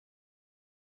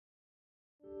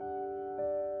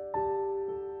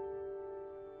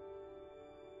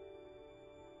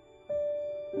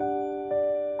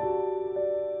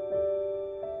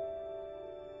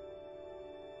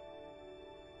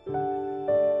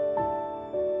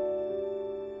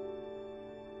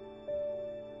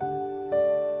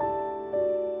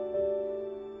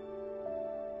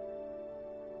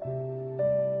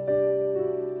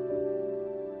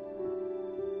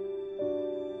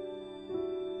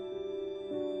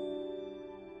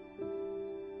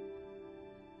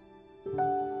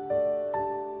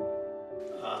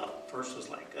first was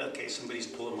like, okay, somebody's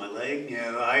pulling my leg. You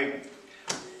know,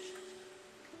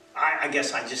 I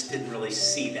guess I just didn't really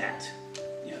see that.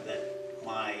 You know, that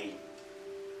my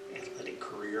athletic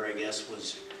career, I guess,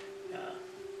 was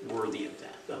worthy of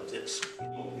that, of this.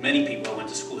 Many people I went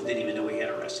to school with didn't even know we had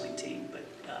a wrestling team, but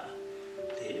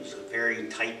it was a very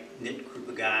tight-knit group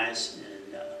of guys,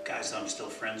 and guys that I'm still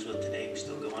friends with today. We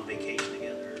still go on vacation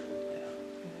together.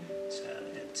 So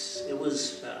it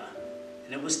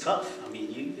was tough. I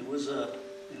mean, it was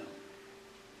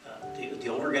the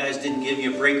older guys didn't give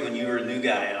you a break when you were a new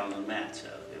guy out on the mat. So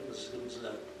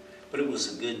but it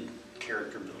was a good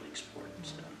character building sport.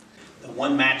 So the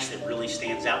one match that really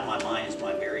stands out in my mind is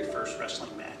my very first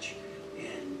wrestling match,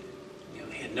 and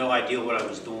I had no idea what I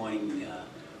was doing.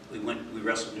 We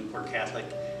wrestled Newport Catholic,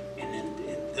 and then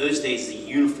in those days the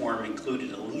uniform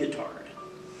included a leotard,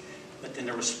 but then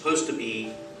there was supposed to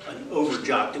be an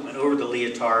overjock that went over the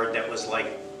leotard that was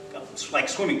like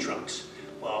swimming trunks.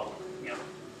 Well, the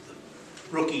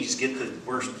rookies get the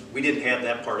worst. We didn't have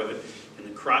that part of it, and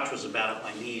the crotch was about at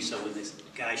my knee. So when this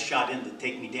guy shot in to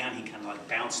take me down, he kind of like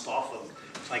bounced off of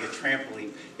like a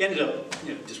trampoline. He ended up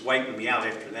just wiping me out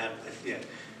after that. But yeah,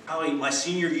 probably my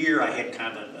senior year, I had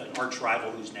kind of an arch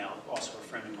rival who's now also a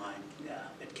friend of mine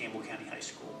at Campbell County High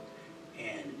School,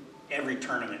 and every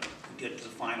tournament we'd get to the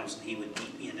finals, and he would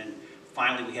beat me, and then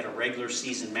finally, we had a regular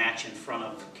season match in front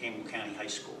of Campbell County High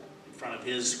School, in front of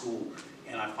his school,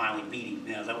 and I finally beat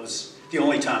him. That was the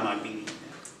only time I beat him.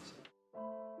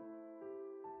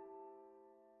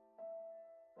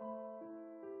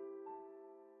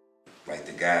 Like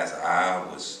the guys I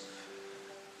was,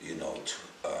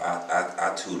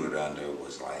 I tutored under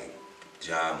was like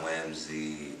John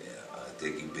Wimsey,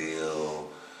 Dickie Bill,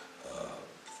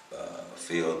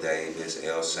 Phil Davis,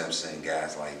 L. Simpson,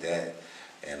 guys like that.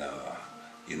 And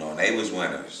and they was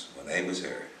winners when they was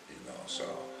here, so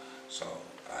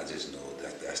I just knew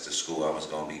that that's the school I was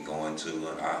gonna be going to,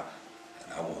 and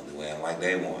I wanted to win like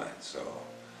they won. So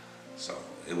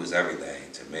it was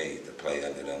everything to me to play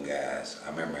under them guys. I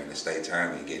remember in the state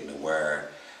tournament getting to wear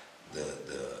the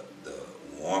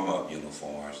warm-up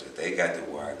uniforms that they got to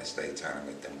wear in the state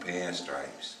tournament, them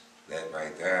pinstripes. That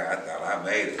right there, I thought I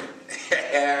made it.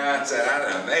 I said,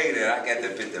 I done made it. I got to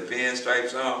put the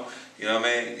pinstripes on. You know what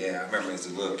I mean? Yeah, I remember as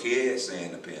a little kid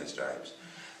seeing the pinstripes,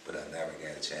 but I never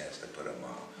got a chance to put them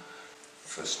on.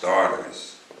 For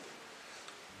starters,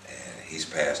 and he's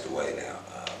passed away now,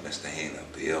 Mr. Hina,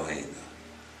 Bill Hina.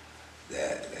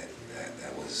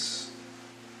 That was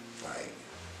like,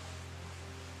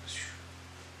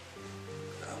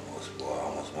 I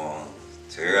almost want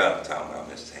to tear up talking about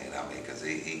Mr. Hina. I mean, because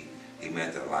he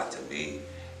meant a lot to me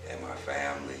and my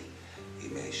family. He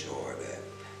made sure that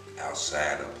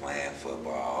outside of playing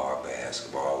football or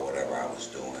basketball or whatever I was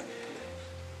doing,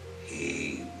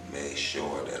 he made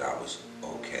sure that I was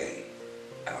okay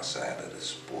outside of the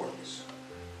sports,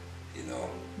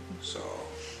 So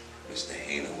Mr.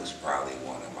 Hina was probably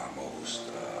one of my most,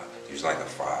 he was like a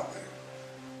father,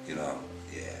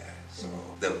 yeah. So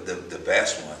the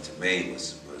best one to me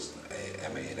was I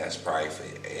mean, that's probably for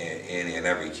any and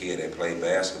every kid that played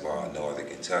basketball in Northern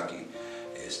Kentucky,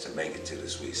 is to make it to the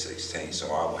Sweet 16.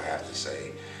 So I would have to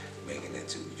say making it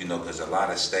to, because a lot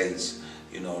of states,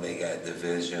 they got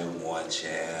Division I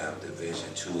champ, Division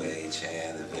IIA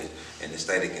champ, in the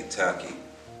state of Kentucky,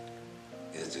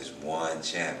 it's just one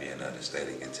champion of the state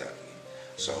of Kentucky.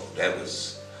 So that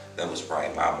was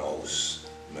probably my most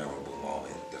memorable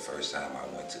moment the first time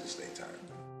I went to the state tournament.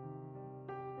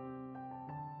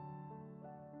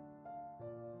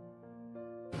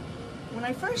 When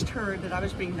I first heard that I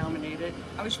was being nominated,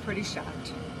 I was pretty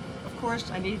shocked. Of course,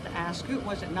 I needed to ask who it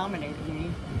was that nominated me,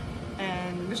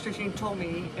 and Mr. Jean told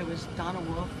me it was Donna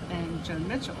Wolf and Joan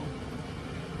Mitchell.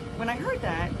 When I heard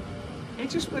that, it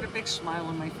just put a big smile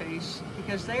on my face,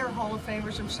 because they are Hall of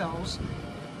Famers themselves,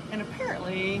 and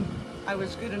apparently I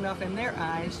was good enough in their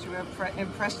eyes to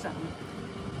impress them.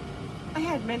 I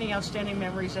had many outstanding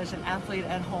memories as an athlete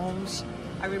at Holmes.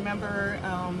 I remember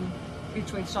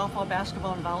between softball,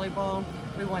 basketball, and volleyball,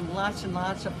 we won lots and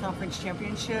lots of conference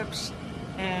championships,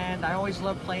 and I always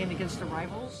loved playing against the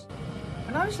rivals.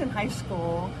 When I was in high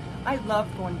school, I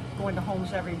loved going to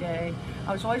Holmes every day.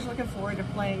 I was always looking forward to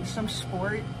playing some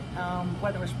sport,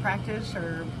 whether it was practice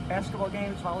or basketball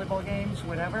games, volleyball games,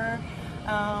 whatever.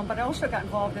 But I also got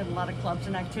involved in a lot of clubs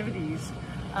and activities.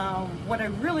 What I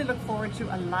really looked forward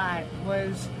to a lot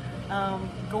was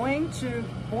going to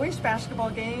boys basketball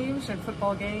games and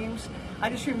football games. I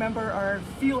just remember our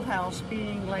field house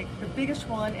being like the biggest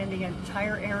one in the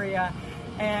entire area,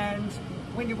 and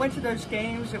when you went to those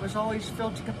games, it was always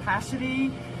filled to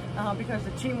capacity because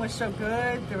the team was so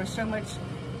good. There was so much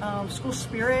school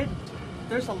spirit.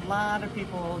 There's a lot of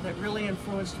people that really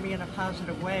influenced me in a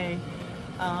positive way,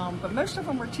 but most of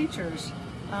them were teachers.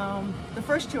 The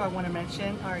first two I want to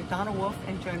mention are Donna Wolf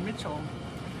and Joan Mitchell.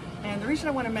 And the reason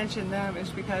I want to mention them is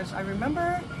because I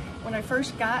remember when I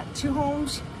first got to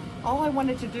Holmes, all I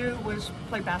wanted to do was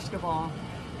play basketball.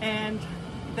 And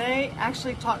they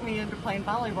actually taught me into playing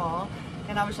volleyball.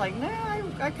 And I was like, nah,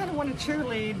 I kind of want to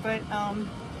cheerlead, but I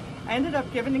ended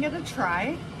up giving it a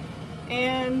try.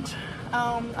 And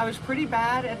I was pretty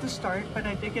bad at the start, but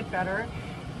I did get better.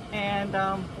 And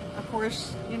of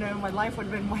course, you know, my life would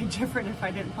have been way different if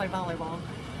I didn't play volleyball.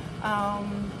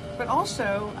 But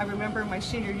also, I remember my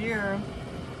senior year,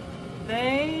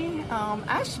 they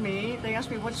asked me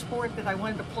what sport that I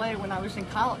wanted to play when I was in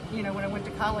college, you know, when I went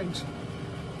to college.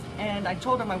 And I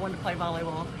told them I wanted to play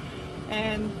volleyball.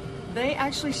 And they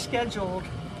actually scheduled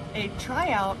a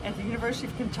tryout at the University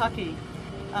of Kentucky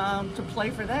to play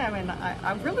for them. And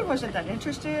I really wasn't that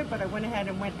interested, but I went ahead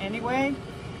and went anyway.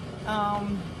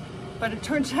 But it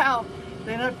turns out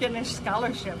they ended up getting a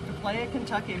scholarship to play at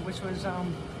Kentucky, which was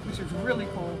really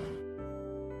cool.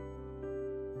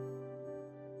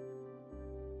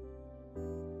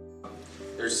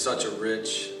 There's such a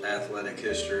rich athletic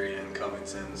history in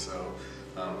Covington, so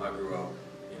I grew up,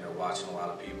 you know, watching a lot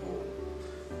of people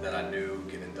that I knew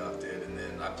get inducted, and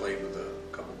then I played with a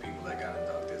couple people that got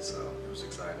inducted, so it was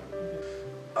exciting.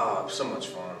 So much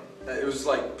fun. It was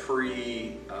like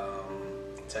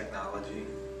pre-technology.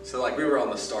 So like we were on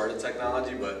the start of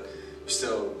technology, but we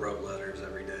still wrote letters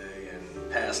every day and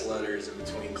passed letters in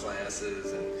between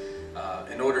classes. And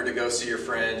in order to go see your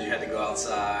friends, you had to go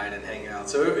outside and hang out.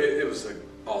 So it was an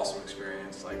awesome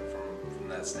experience, like from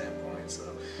that standpoint.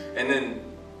 So, and then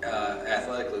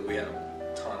athletically, we had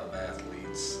a ton of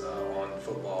athletes on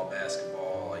football,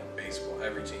 basketball, like baseball.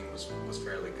 Every team was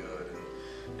fairly good, and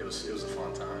it was a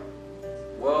fun time.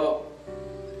 Well,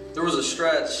 there was a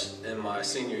stretch in my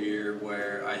senior year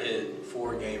where I hit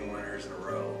 4 game winners in a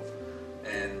row.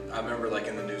 And I remember like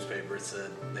in the newspaper it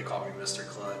said, they called me Mr.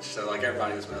 Clutch. So like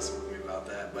everybody was messing with me about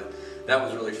that. But that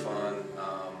was really fun.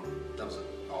 That was an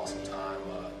awesome time.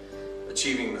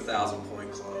 Achieving the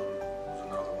 1,000-point club was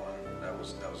another one. That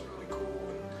was really cool.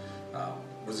 And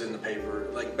was in the paper.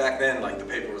 Like back then, like the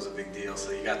paper was a big deal.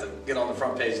 So you got to get on the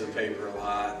front page of the paper a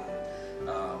lot. And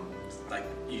like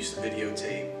you used to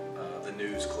videotape the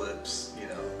news clips, you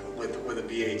know, with a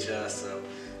VHS. So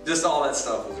just all that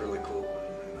stuff was really cool,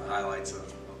 and the highlights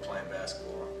of playing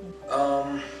basketball.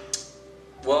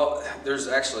 Well, there's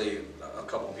actually a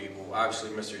couple people.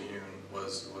 Obviously, Mr. Yoon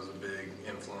was a big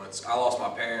influence. I lost my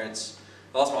parents.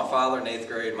 I lost my father in 8th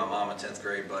grade, my mom in 10th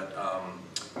grade, but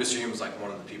Mr. Yoon was like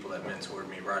one of the people that mentored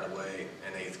me right away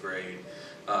in 8th grade.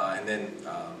 And then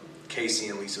Casey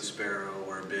and Lisa Sparrow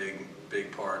were a big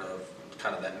part of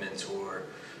kind of that mentor.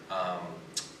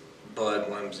 Bud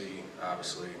Wimsey,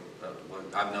 obviously,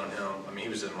 I've known him. I mean, he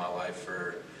was in my life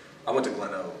for. I went to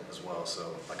Glen Oak as well,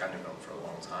 so like I knew him for a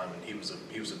long time, and he was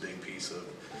a big piece of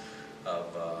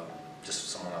just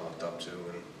someone I looked up to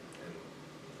and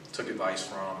took advice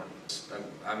from. And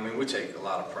I mean, we take a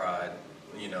lot of pride,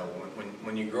 you know,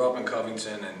 when you grow up in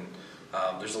Covington, and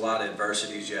there's a lot of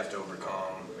adversities you have to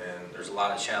overcome, and there's a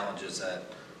lot of challenges that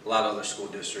a lot of other school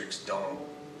districts don't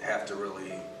have to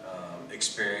really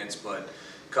experience, but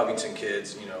Covington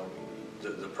kids, you know,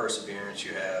 the perseverance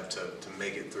you have to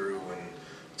make it through and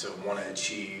to want to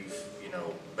achieve, you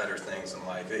know, better things in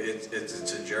life.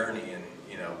 It's a journey, and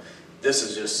you know, this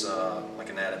is just like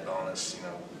an added bonus. You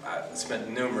know, I spent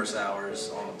numerous hours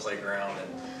on the playground and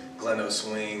Glen Oak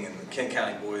Swing and the Kent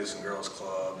County Boys and Girls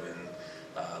Club and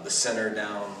the center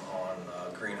down on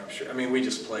Green Up Street. I mean, we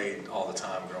just played all the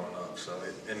time growing up, so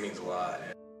it means a lot.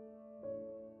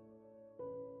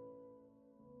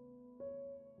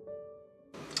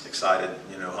 Excited,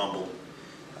 you know, humbled.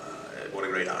 What a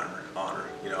great honor.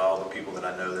 You know, all the people that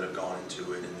I know that have gone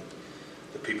into it, and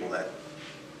the people that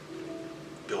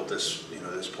built this, you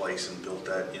know, this place and built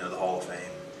that, you know, the Hall of Fame.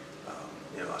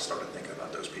 You know, I started thinking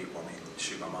about those people. I mean,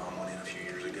 shoot, my mom went in a few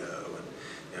years ago, and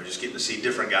you know, just getting to see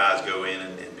different guys go in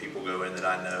and people go in that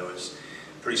I know is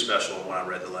pretty special. When I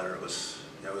read the letter, it was,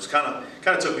 you know, it was kind of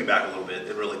took me back a little bit.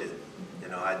 It really did. You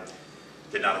know, I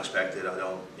did not expect it. I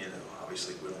don't, you know.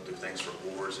 Obviously, we don't do things for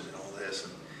awards and all this,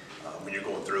 and when you're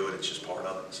going through it, it's just part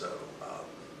of it. So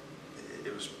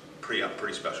it was pretty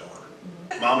special honor.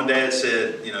 Mom and Dad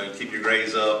said, you know, you keep your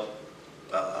grades up,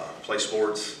 play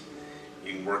sports.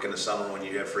 You can work in the summer when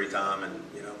you have free time, and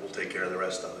you know, we'll take care of the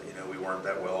rest of it. You know, we weren't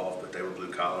that well off, but they were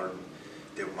blue collar.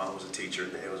 Mom was a teacher,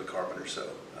 Dad was a carpenter, so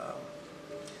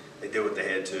they did what they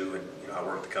had to. And you know, I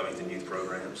worked the Covington youth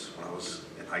programs when I was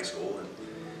in high school, and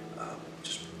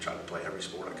just tried to play every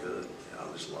sport I could.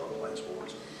 I just love playing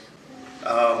sports.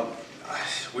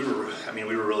 We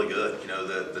were really good.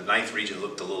 The 9th region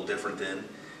looked a little different then.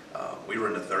 We were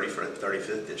in the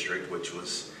 35th district, which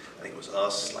was, I think it was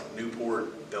us, like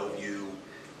Newport, Bellevue,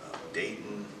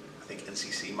 Dayton. I think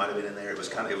NCC might have been in there. It was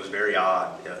very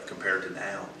odd compared to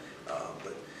now.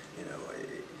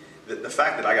 But the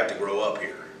fact that I got to grow up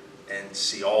here and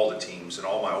see all the teams and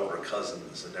all my older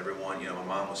cousins and everyone, my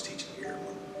mom was teaching here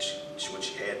when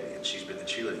she had me, and she's been the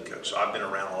cheerleading coach. So I've been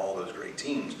around all those great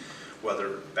teams,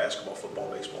 whether basketball, football,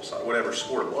 baseball, soccer, whatever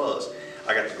sport it was.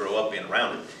 I got to grow up being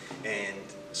around it. And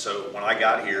so when I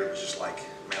got here, it was just like,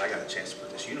 man, I got a chance to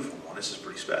put this uniform on. This is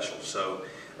pretty special. So,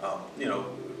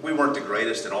 we weren't the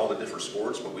greatest in all the different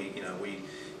sports, but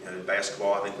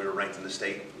basketball, I think we were ranked in the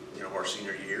state, our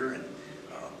senior year, and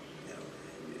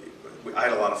I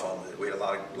had a lot of fun with it. We had a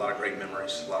lot of great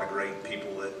memories, a lot of great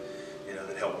people that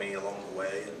helped me along the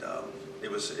way, and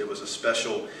it was a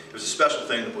special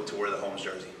thing to wear the Holmes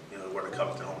jersey, wear the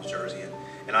Covington Holmes jersey,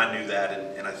 and I knew that,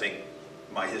 and I think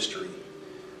my history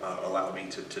allowed me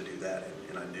to do that,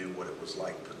 and I knew what it was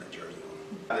like putting that jersey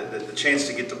on. The chance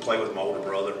to get to play with my older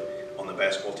brother on the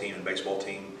basketball team and baseball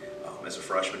team as a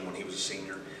freshman when he was a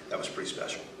senior, that was pretty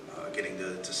special. Getting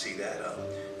to see that,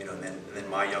 and then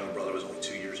my younger brother was only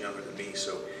 2 years younger than me,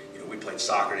 so we played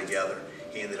soccer together.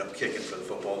 He ended up kicking for the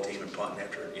football team and punting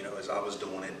after, as I was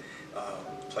doing it.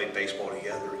 Played baseball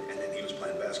together, and then he was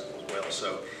playing basketball as well.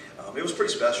 So it was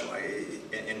pretty special.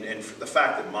 And the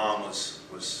fact that Mom was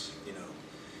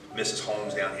Mrs.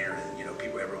 Holmes down here, and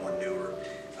everyone knew her,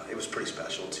 it was pretty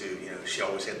special too. She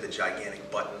always had the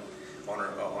gigantic button on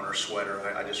her sweater.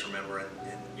 I just remember, and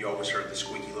you always heard the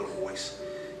squeaky little voice.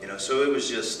 So it was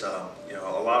just, a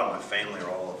lot of my family are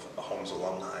all of Holmes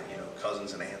alumni,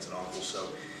 cousins and aunts and uncles. So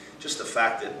just the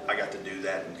fact that I got to do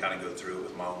that and kind of go through it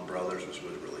with my own brothers was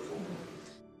really cool.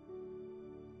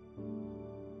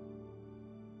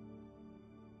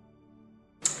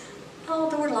 Oh,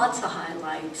 there were lots of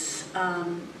highlights.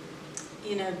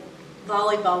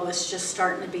 Volleyball was just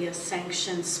starting to be a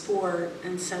sanctioned sport,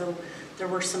 and so there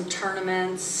were some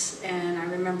tournaments, and I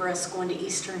remember us going to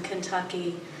Eastern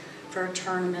Kentucky for a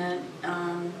tournament.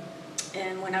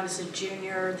 And when I was a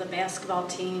junior, the basketball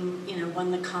team,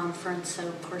 won the conference, so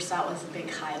of course that was a big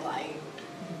highlight.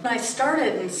 When I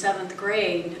started in 7th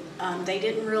grade, they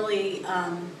didn't really,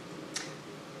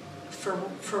 for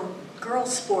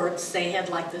girls sports, they had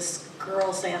like this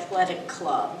girls athletic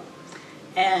club.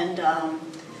 And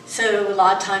so a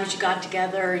lot of times you got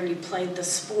together and you played the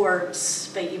sports,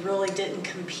 but you really didn't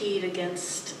compete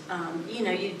against,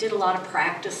 you did a lot of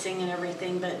practicing and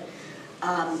everything, but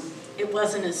it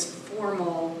wasn't as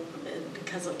formal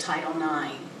because of Title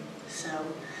IX. So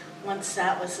once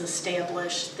that was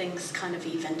established, things kind of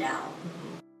evened out.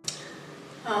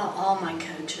 All my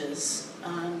coaches,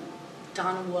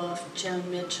 Donna Wolf, Joan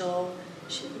Mitchell,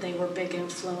 they were big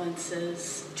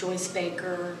influences. Joyce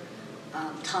Baker,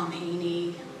 Tom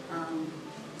Haney,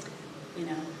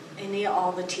 and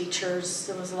all the teachers.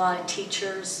 There was a lot of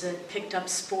teachers that picked up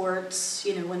sports,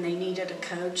 when they needed a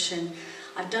coach. And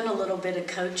I've done a little bit of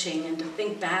coaching, and to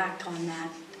think back on that,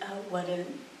 what a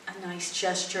nice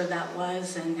gesture that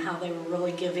was, and how they were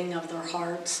really giving of their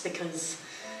hearts, because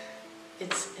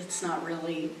it's not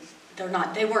really,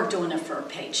 they weren't doing it for a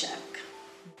paycheck.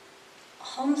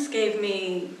 Holmes gave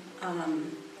me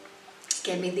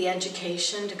the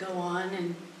education to go on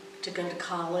and to go to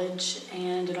college,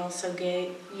 and it also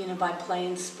gave, by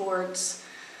playing sports,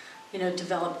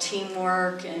 developed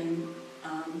teamwork and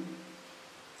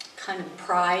kind of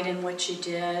pride in what you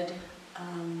did.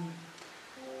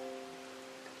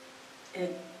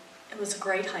 It was a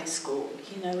great high school.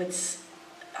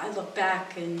 I look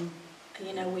back and,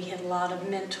 we had a lot of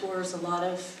mentors, a lot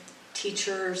of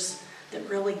teachers that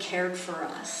really cared for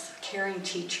us, caring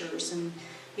teachers, and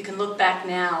you can look back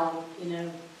now,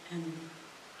 and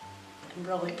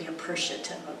really be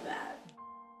appreciative of that.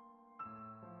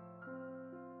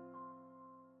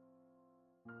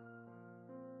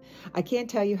 I can't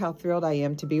tell you how thrilled I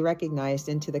am to be recognized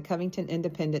into the Covington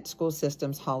Independent School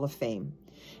System's Hall of Fame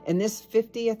in this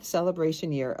 50th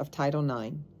celebration year of Title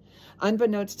IX.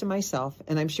 Unbeknownst to myself,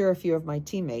 and I'm sure a few of my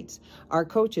teammates, our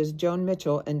coaches Joan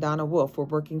Mitchell and Donna Wolf were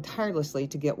working tirelessly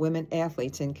to get women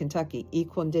athletes in Kentucky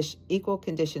equal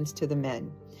conditions to the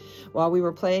men. While we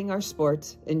were playing our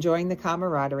sports, enjoying the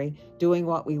camaraderie, doing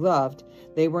what we loved,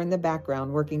 they were in the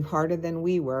background working harder than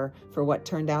we were for what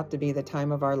turned out to be the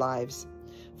time of our lives.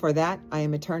 For that, I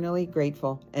am eternally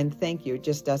grateful, and thank you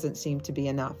just doesn't seem to be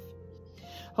enough.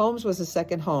 Holmes was a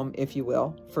second home, if you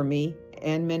will, for me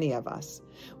and many of us.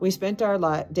 We spent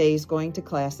our days going to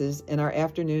classes and our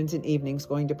afternoons and evenings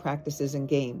going to practices and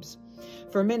games.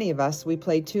 For many of us, we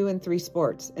played 2 and 3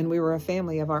 sports, and we were a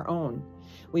family of our own.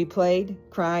 We played,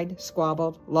 cried,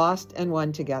 squabbled, lost, and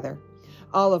won together,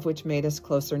 all of which made us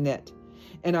closer knit.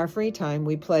 In our free time,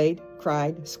 we played,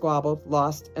 cried, squabbled,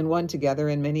 lost, and won together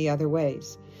in many other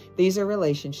ways. These are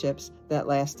relationships that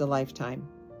last a lifetime.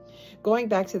 Going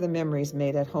back to the memories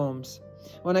made at Holmes.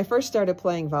 When I first started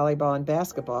playing volleyball and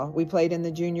basketball, we played in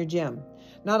the junior gym.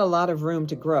 Not a lot of room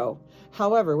to grow.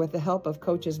 However, with the help of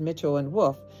coaches Mitchell and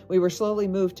Wolf, we were slowly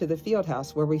moved to the field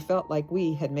house where we felt like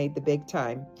we had made the big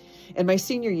time. In my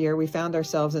senior year, we found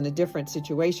ourselves in a different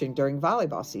situation during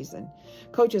volleyball season.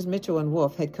 Coaches Mitchell and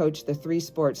Wolf had coached the 3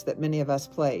 sports that many of us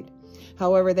played.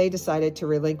 However, they decided to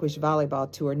relinquish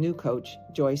volleyball to our new coach,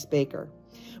 Joyce Baker.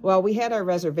 While we had our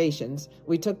reservations,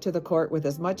 we took to the court with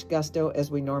as much gusto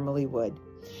as we normally would.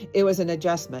 It was an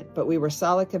adjustment, but we were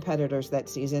solid competitors that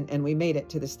season, and we made it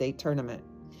to the state tournament.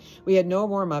 We had no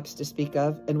warm-ups to speak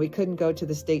of, and we couldn't go to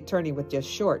the state tourney with just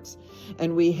shorts,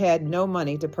 and we had no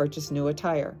money to purchase new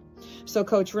attire. So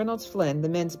Coach Reynolds Flynn, the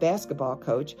men's basketball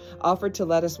coach, offered to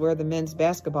let us wear the men's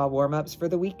basketball warm-ups for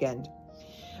the weekend.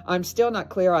 I'm still not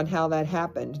clear on how that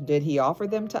happened. Did he offer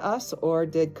them to us, or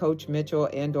did Coach Mitchell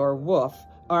and/or Wolf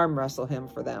arm wrestle him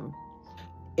for them?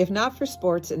 If not for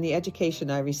sports and the education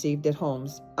I received at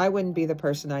Holmes, I wouldn't be the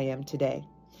person I am today.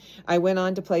 I went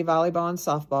on to play volleyball and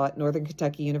softball at Northern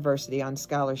Kentucky University on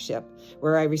scholarship,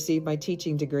 where I received my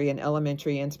teaching degree in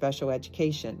elementary and special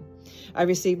education. I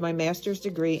received my master's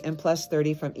degree and plus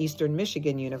 30 from Eastern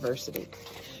Michigan University.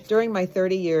 During my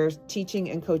 30 years teaching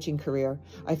and coaching career,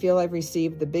 I feel I've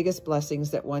received the biggest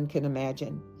blessings that one can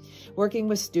imagine. Working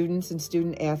with students and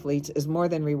student athletes is more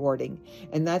than rewarding,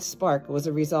 and that spark was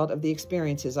a result of the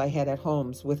experiences I had at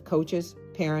Holmes with coaches,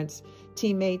 parents,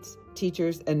 teammates,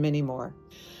 teachers, and many more.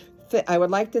 I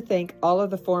would like to thank all of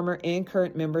the former and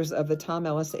current members of the Tom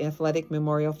Ellis Athletic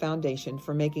Memorial Foundation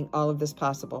for making all of this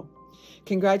possible.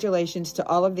 Congratulations to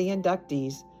all of the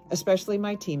inductees, especially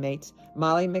my teammates,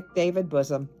 Molly McDavid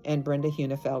Bosom and Brenda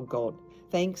Hunefeld Gold.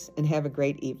 Thanks, and have a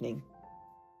great evening.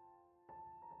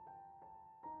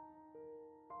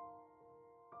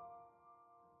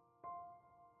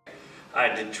 I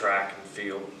did track and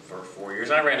field for 4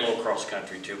 years. I ran a little cross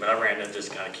country too, but I ran to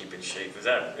just kind of keep in shape.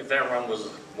 If that run was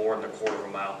more than a quarter of a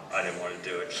mile, I didn't want to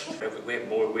do it.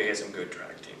 We had some good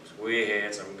track teams. We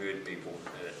had some good people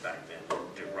back then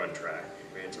to run track.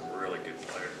 We had some really good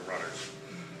players, runners.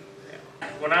 Yeah.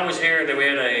 When I was here, we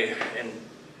had a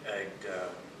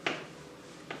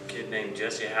kid named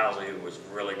Jesse Housley who was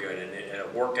really good, and a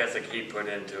work ethic he put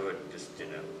into it, just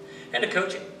and the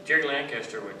coaching. Jerry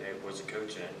Lancaster was a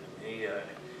coach in it.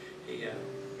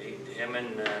 Him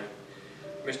and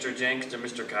Mr. Jenks and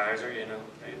Mr. Kaiser,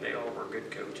 they all were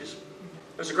good coaches.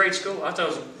 It was a great school. I thought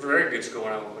it was a very good school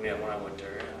when I went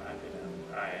there.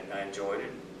 I enjoyed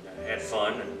it. I had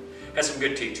fun and had some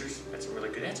good teachers. Had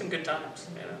some good times.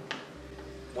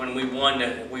 When we won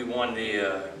the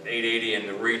 880 and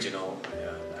the regional,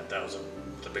 that was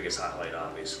the biggest highlight,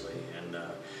 obviously. And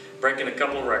breaking a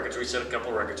couple of records. We set a couple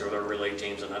of records with our relay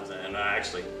teams, and I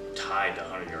actually tied the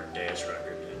 100-yard dash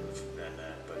record and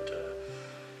that,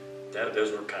 but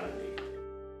those were kind of neat.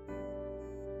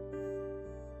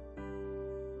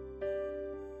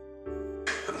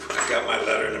 When I got my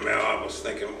letter in the mail, I was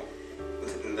thinking,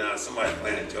 nah, somebody's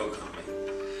playing a joke on me.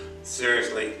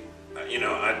 Seriously,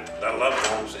 I love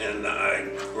Holmes, and I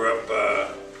grew up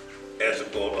as a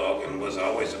Bulldog and was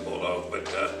always a Bulldog, but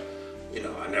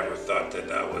I never thought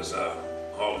that I was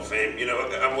Hall of Fame.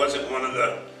 I wasn't one of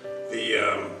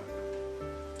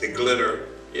the glitter.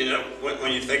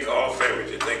 When you think of Hall of Famers,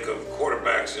 you think of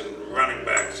quarterbacks and running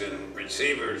backs and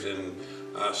receivers and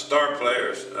star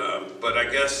players. But I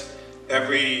guess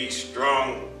every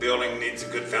strong building needs a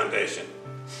good foundation.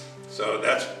 So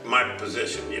that's my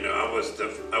position. I was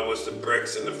the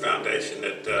bricks and the foundation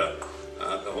that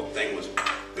the whole thing was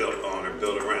built on or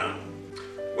built around.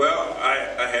 Well,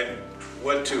 I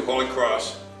went to Holy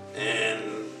Cross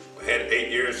and had 8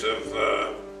 years of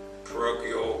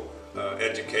parochial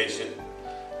education,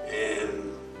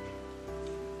 and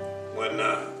when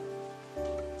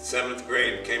 7th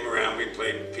grade came around, we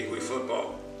played Pee Wee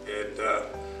football at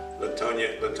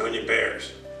Latonia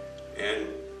Bears, and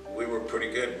we were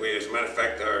pretty good. As a matter of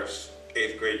fact, our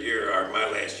 8th grade year, my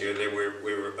last year,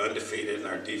 we were undefeated, and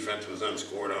our defense was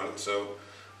unscored on. So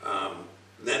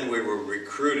then we were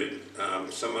recruited.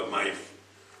 Some of my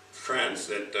friends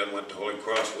that went to Holy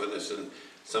Cross with us, and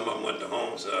some of them went to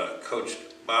Holmes. Coach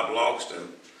Bob Logston,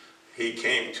 he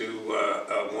came to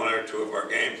 1 or 2 of our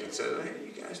games and said, "Hey,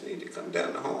 you guys need to come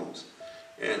down to Holmes."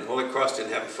 and Holy Cross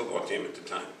didn't have a football team at the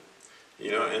time.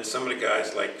 You know, and some of the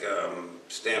guys like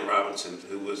Stan Robinson,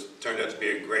 who turned out to be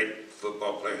a great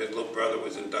football player. His little brother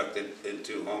was inducted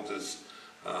into Holmes's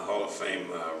Hall of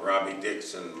Fame. Robbie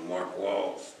Dixon, Mark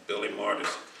Walls, Billy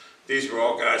Martis. These were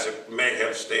all guys that may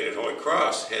have stayed at Holy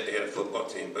Cross had they had a football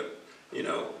team. But you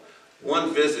know,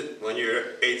 one visit when you're an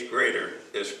 8th grader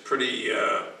is pretty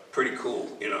cool.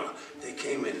 You know, they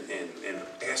came in and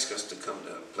asked us to come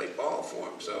to play ball for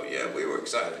them. So yeah, we were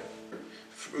excited.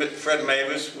 Fred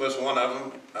Mavis was one of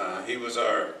them. He was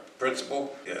our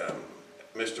principal.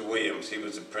 Mr. Williams, he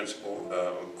was the principal.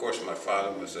 Of course, my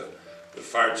father was the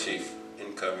fire chief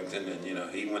in Covington, and you know,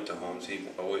 he went to Holmes. He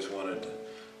always wanted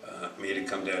me to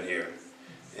come down here.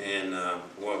 And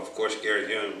well, of course, Gary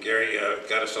Hume. Gary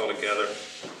got us all together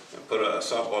and put a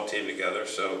softball team together.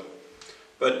 So,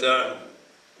 but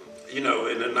you know,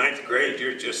 in the 9th grade,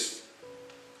 you're just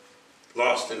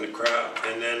lost in the crowd,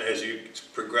 and then as you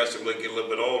progressively get a little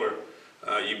bit older,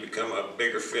 you become a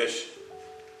bigger fish.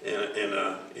 You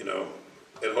know,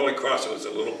 at Holy Cross it was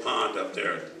a little pond up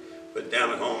there, but down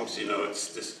at Holmes, you know,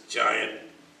 it's this giant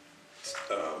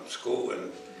school,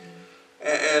 and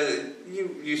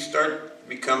you start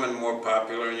becoming more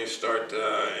popular, and you start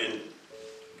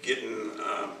getting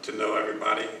to know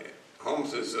everybody.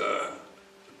 Holmes is a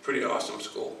pretty awesome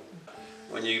school.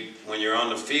 When you're on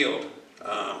the field,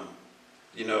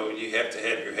 you know, you have to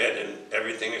have your head in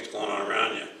everything that's going on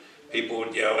around you. People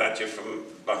would yell at you from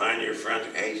behind your friends,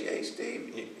 hey,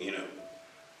 Steve, you know,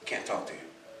 can't talk to you,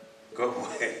 go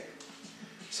away.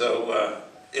 So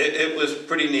it was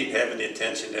pretty neat having the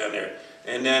attention down there.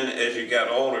 And then as you got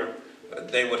older,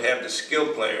 they would have the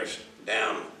skilled players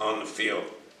down on the field.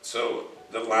 So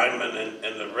the linemen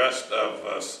and the rest of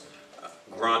us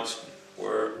grunts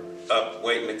were up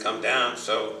waiting to come down.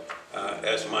 So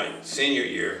as my senior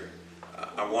year,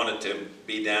 I wanted to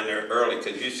be down there early,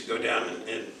 because you used to go down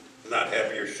and not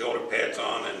have your shoulder pads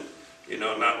on, and you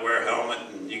know, not wear a helmet,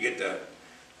 and you get to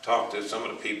talk to some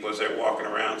of the people as they're walking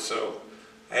around. So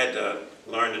I had to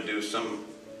learn to do some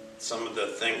of the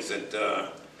things that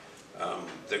the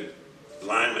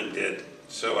linemen did,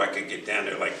 so I could get down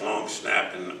there, like long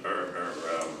snapping or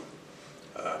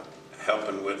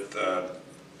helping with the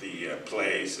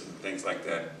plays and things like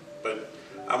that. But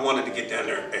I wanted to get down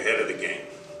there ahead of the game.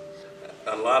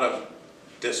 A lot of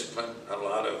discipline, a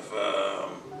lot of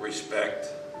respect,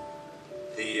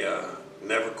 the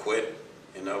never quit.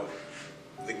 You know,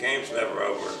 the game's never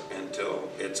over until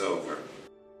it's over.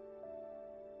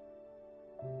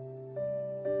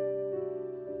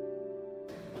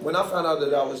 When I found out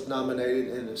that I was nominated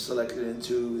and selected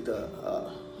into the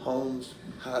Holmes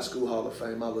High School Hall of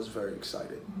Fame, I was very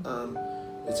excited.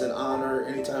 It's an honor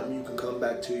anytime you can come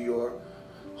back to your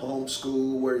home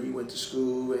school where you went to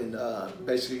school, and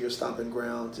basically your stomping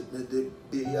ground, to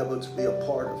be able to be a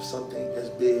part of something as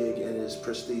big and as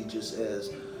prestigious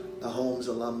as the Holmes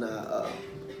alumni,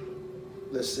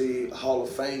 Hall of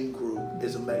Fame group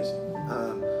is amazing.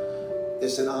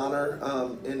 It's an honor,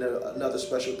 and another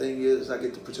special thing is I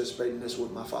get to participate in this with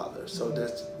my father, so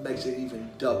that makes it even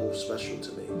double special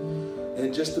to me.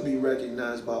 And just to be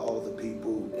recognized by all the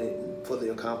people and for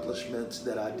the accomplishments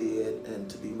that I did, and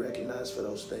to be recognized for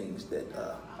those things that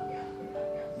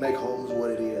make Holmes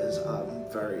what it is, I'm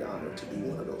very honored to be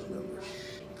one of those members.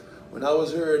 When I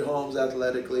was here at Holmes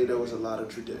athletically, there was a lot of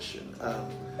tradition.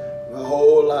 A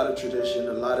whole lot of tradition,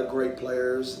 a lot of great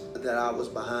players that I was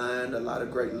behind, a lot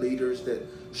of great leaders that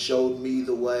showed me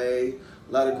the way,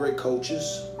 a lot of great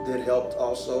coaches that helped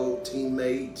also,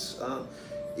 teammates,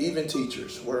 even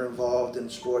teachers were involved in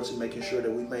sports and making sure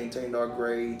that we maintained our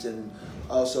grades, and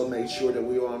also made sure that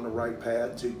we were on the right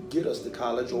path to get us to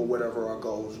college or whatever our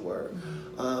goals were.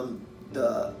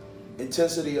 The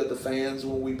intensity of the fans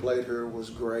when we played here was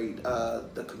great.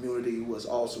 The community was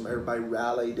awesome. Everybody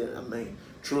rallied, and I mean,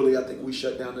 truly, I think we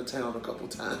shut down the town a couple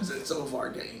times at some of our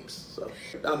games. So,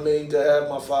 I mean, to have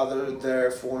my father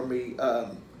there for me,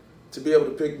 to be able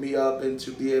to pick me up and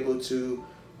to be able to,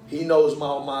 he knows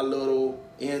my little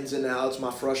ins and outs, my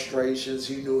frustrations.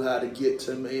 He knew how to get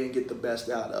to me and get the best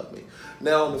out of me.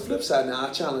 Now, on the flip side, now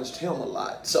I challenged him a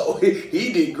lot. So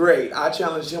he did great. I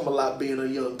challenged him a lot being a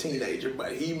young teenager,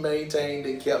 but he maintained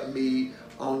and kept me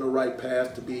on the right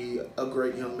path to be a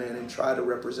great young man and try to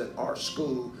represent our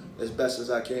school as best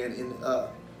as I can. And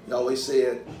he always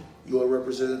said, you're a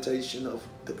representation of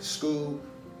the school,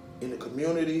 in the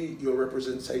community, your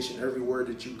representation everywhere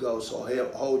that you go. So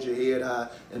hold your head high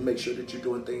and make sure that you're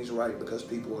doing things right, because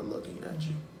people are looking at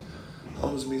you.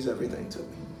 Holmes means everything to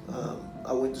me.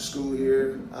 I went to school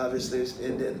here, obviously,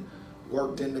 and then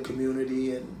worked in the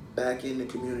community, and back in the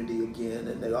community again,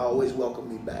 and they always welcome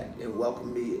me back and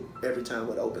welcome me every time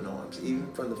with open arms.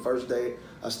 Even from the first day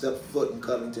I stepped foot in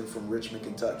Covington from Richmond,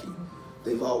 Kentucky,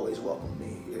 they've always welcomed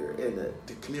me here, and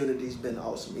the community's been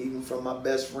awesome. Even from my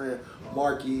best friend,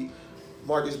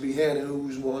 Marcus B. Hannon,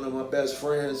 who's one of my best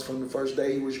friends from the first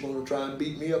day. He was going to try and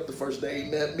beat me up the first day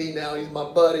he met me. Now he's my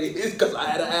buddy because I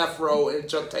had an afro and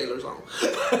Chuck Taylor's on.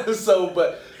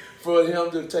 But for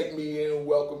him to take me in,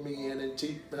 welcome me in, and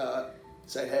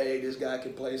say, hey, this guy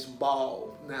can play some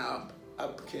ball. Now I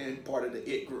became part of the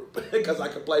IT group because I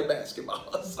could play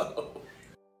basketball. So.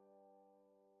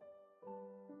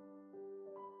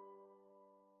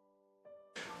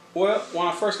 Well, when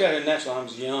I first got here in Nashville, I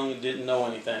was young and didn't know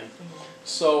anything.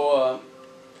 So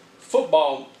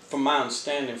football, from my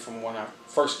understanding from when I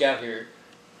first got here,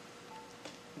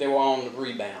 they were on the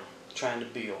rebound, trying to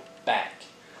build back.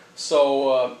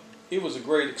 So it was a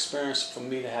great experience for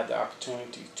me to have the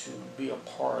opportunity to be a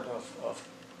part of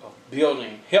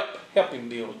building, helping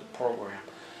build the program.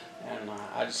 And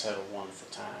I just had a wonderful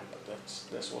time, but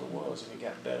that's what it was, and it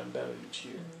got better and better each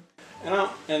year. And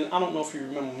I don't know if you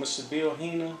remember Mr. Bill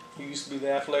Heenan. He used to be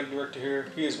the athletic director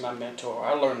here. He is my mentor.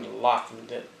 I learned a lot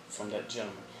from that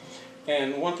gentleman.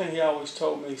 And one thing he always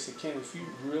told me, he said, Ken, if you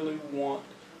really want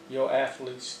your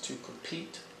athletes to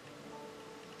compete,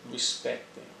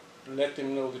 respect them. Let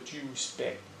them know that you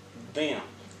respect them,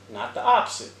 not the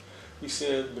opposite. He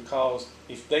said, because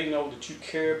if they know that you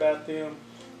care about them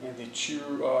and that you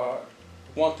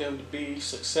want them to be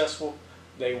successful,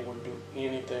 they will do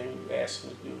anything you ask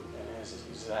them to do. And that's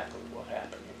exactly what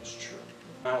happened. It was true.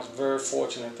 I was very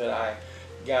fortunate that I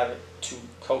got to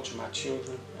coach my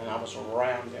children, and I was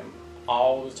around them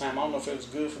all the time. I don't know if it was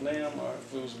good for them or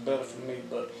if it was better for me,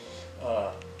 but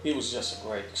it was just a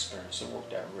great experience. It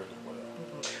worked out really well.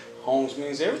 Homes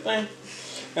means everything.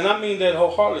 And I mean that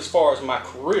wholeheartedly as far as my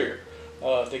career.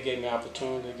 They gave me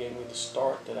opportunity, they gave me the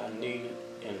start that I needed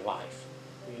in life,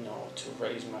 you know, to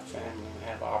raise my family and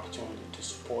have an opportunity to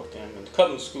support them. And the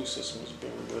Covington school system has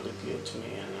been really good to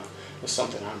me, and it's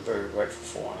something I'm very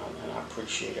grateful for, and I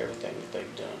appreciate everything that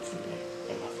they've done for me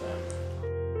and my family.